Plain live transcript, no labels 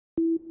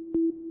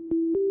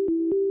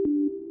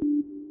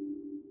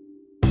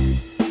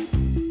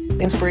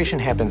Inspiration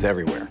happens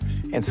everywhere.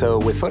 And so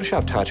with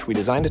Photoshop Touch, we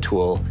designed a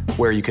tool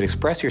where you could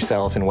express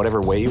yourself in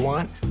whatever way you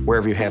want,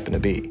 wherever you happen to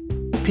be.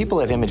 People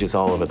have images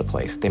all over the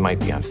place. They might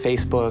be on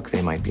Facebook,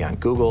 they might be on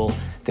Google,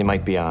 they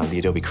might be on the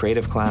Adobe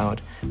Creative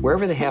Cloud.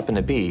 Wherever they happen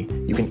to be,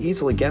 you can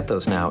easily get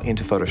those now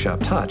into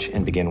Photoshop Touch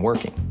and begin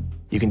working.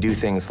 You can do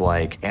things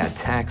like add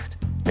text,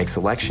 make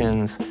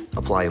selections,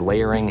 apply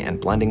layering and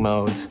blending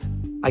modes.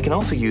 I can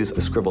also use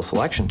the Scribble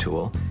selection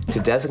tool to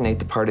designate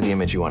the part of the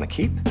image you want to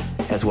keep,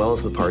 as well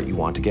as the part you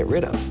want to get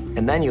rid of.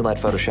 And then you let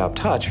Photoshop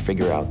Touch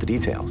figure out the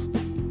details.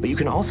 But you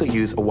can also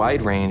use a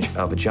wide range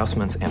of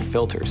adjustments and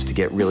filters to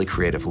get really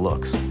creative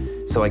looks.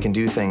 So I can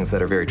do things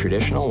that are very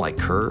traditional, like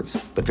curves,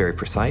 but very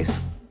precise,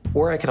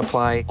 or I can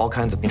apply all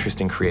kinds of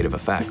interesting creative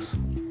effects.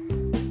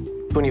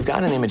 When you've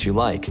got an image you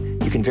like,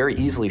 you can very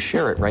easily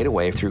share it right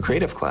away through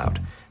Creative Cloud.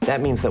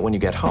 That means that when you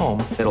get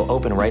home, it'll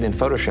open right in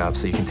Photoshop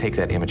so you can take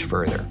that image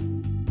further.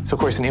 So of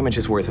course, an image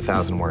is worth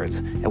 1,000 words,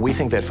 and we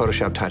think that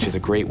Photoshop Touch is a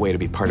great way to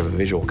be part of a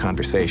visual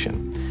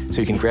conversation.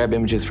 So you can grab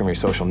images from your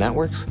social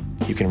networks,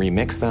 you can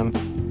remix them,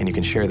 and you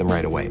can share them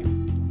right away.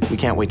 We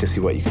can't wait to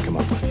see what you can come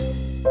up with.